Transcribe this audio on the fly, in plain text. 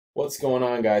What's going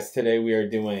on, guys? Today we are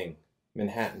doing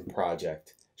Manhattan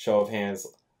Project. Show of hands,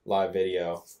 live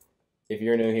video. If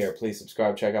you're new here, please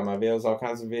subscribe, check out my videos, all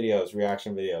kinds of videos,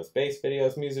 reaction videos, bass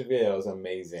videos, music videos,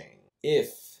 amazing.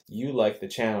 If you like the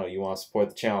channel, you want to support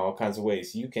the channel, all kinds of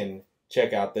ways, you can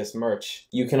check out this merch.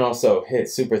 You can also hit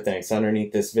super thanks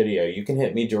underneath this video. You can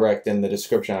hit me direct in the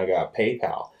description. I got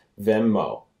PayPal,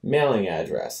 Venmo, mailing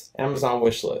address, Amazon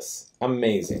wishlist.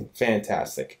 Amazing,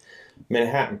 fantastic.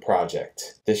 Manhattan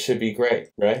Project. This should be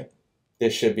great, right?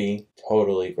 This should be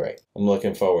totally great. I'm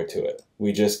looking forward to it.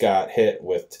 We just got hit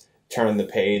with Turn the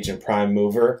Page and Prime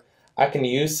Mover. I can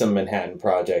use some Manhattan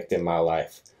Project in my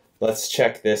life. Let's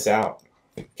check this out.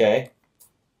 Okay?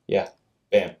 Yeah.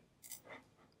 Bam.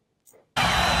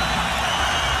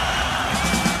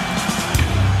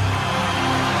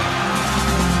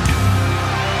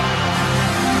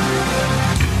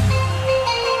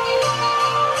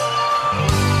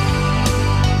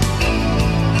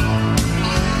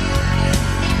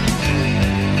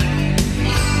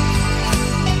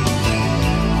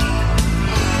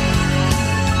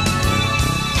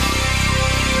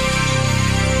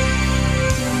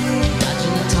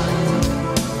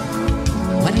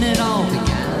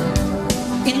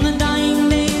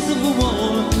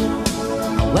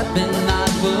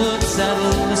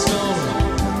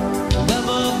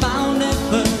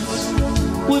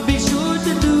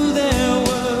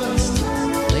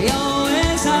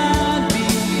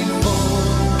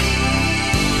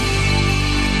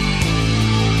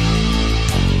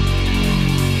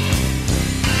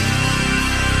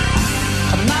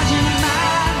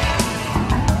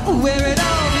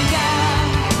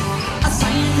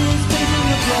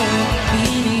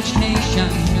 Each nation,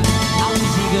 I was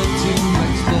eager to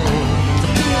explore, to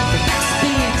feel the best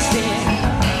thing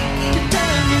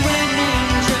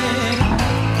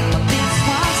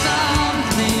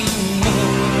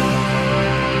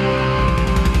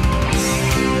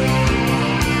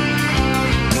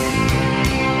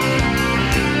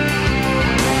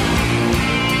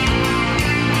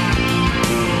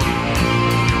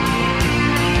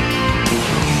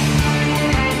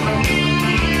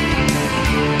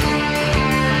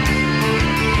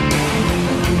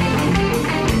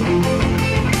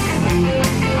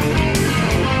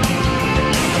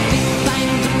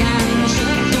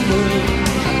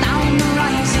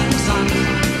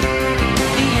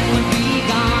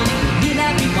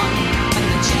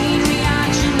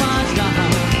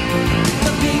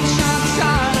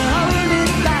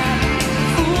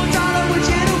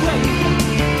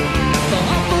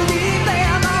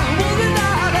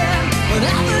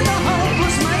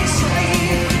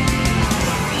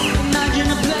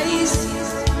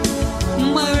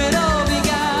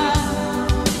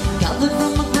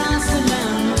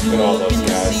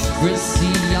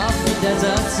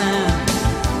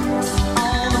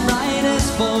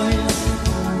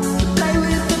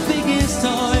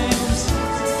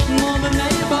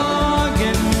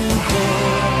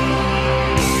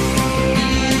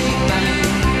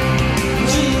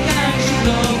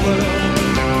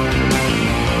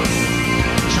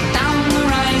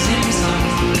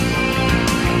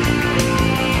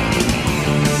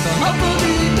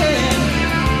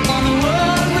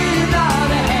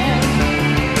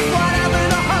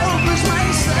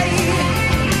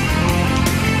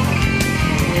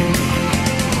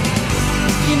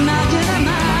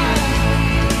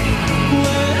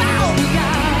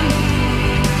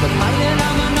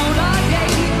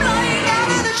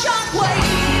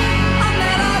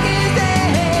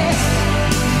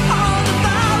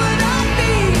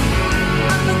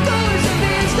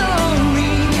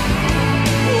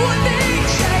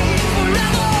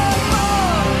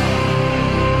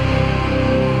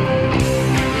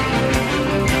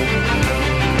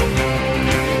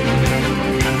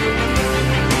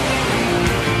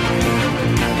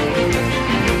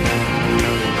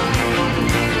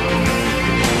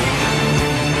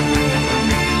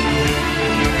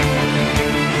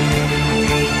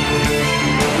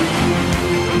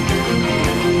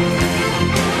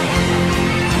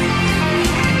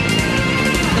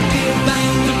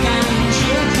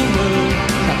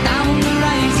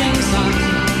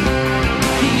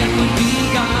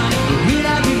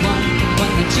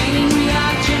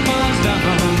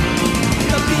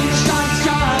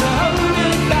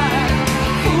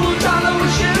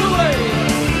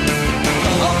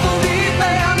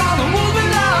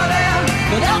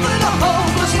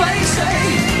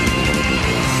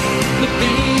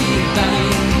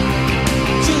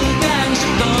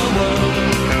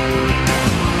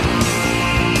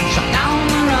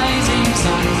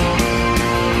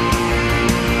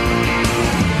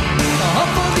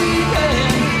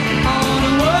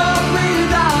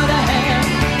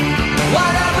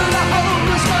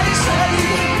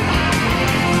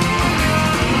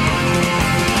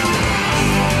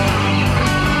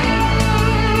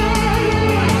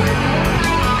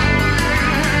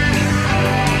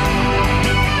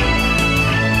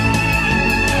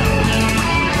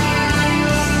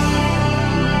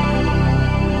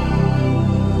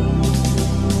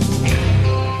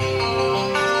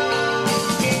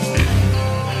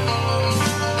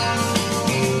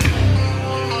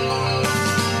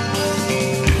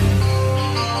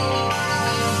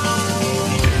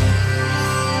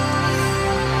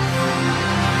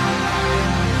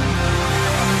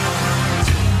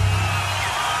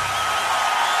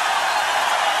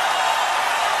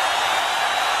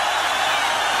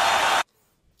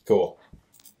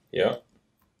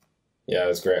Yeah, it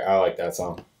was great. I like that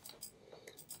song.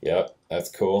 Yep,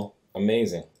 that's cool.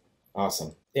 Amazing.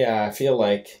 Awesome. Yeah, I feel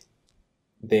like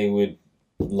they would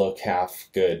look half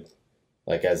good,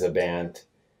 like as a band,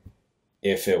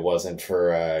 if it wasn't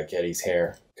for Geddy's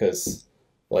hair. Because,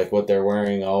 like, what they're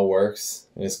wearing all works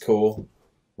and is cool,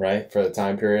 right? For the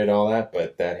time period, all that.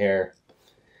 But that hair,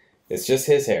 it's just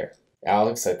his hair.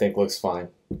 Alex, I think, looks fine.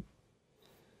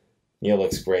 Neil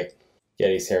looks great.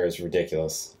 Geddy's hair is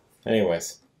ridiculous.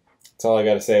 Anyways, that's all I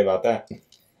got to say about that.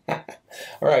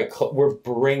 All right, we're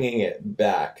bringing it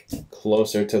back.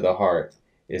 Closer to the Heart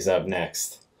is up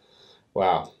next.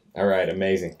 Wow. All right,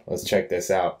 amazing. Let's check this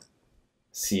out.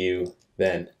 See you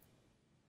then.